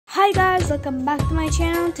Hi guys, welcome back to my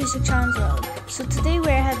channel, to Channel's World. So today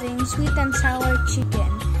we're having sweet and sour chicken.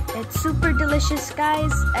 It's super delicious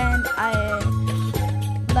guys, and I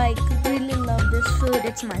really love this food.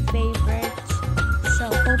 It's my favorite. So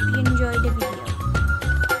hope you enjoy the video.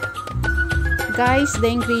 Guys, the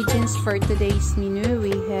ingredients for today's menu,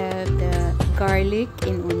 we have the garlic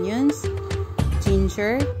and onions,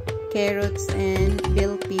 ginger, carrots and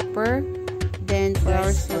bell pepper. Then for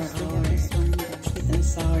our sauce we have this one, sweet and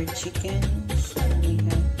sour chicken. So we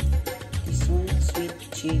have this one, sweet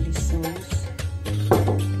chili sauce.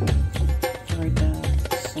 For the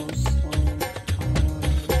sauce of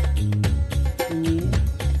our meat,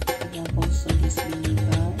 we have also this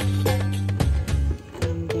vinegar,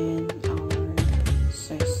 and then our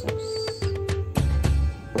soy sauce.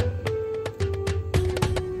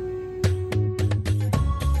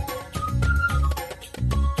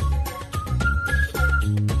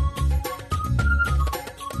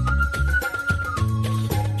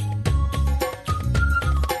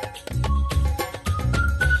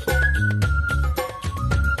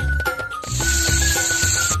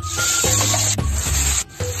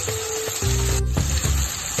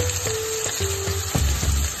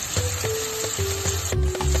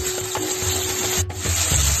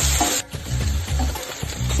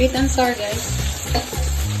 sweet and sour guys.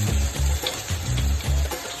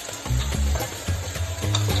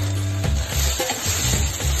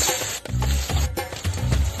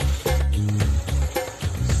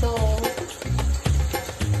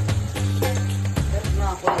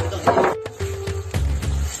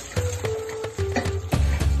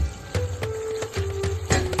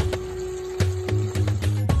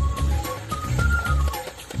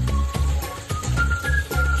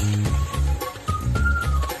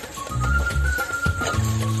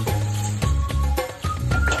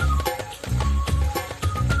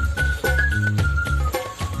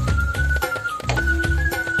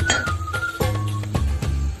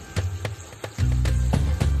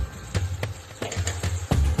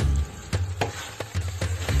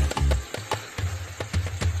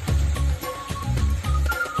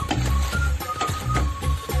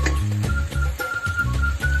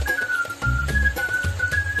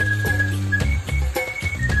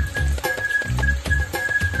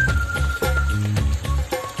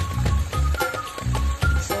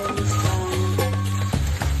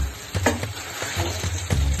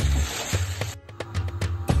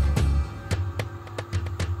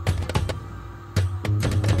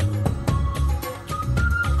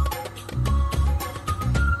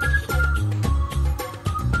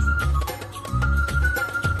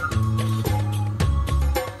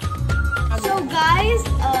 Guys,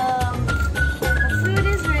 the food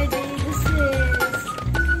is ready. This is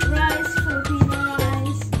rice, Filipino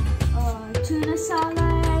rice, tuna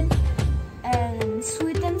salad, and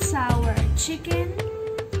sweet and sour chicken.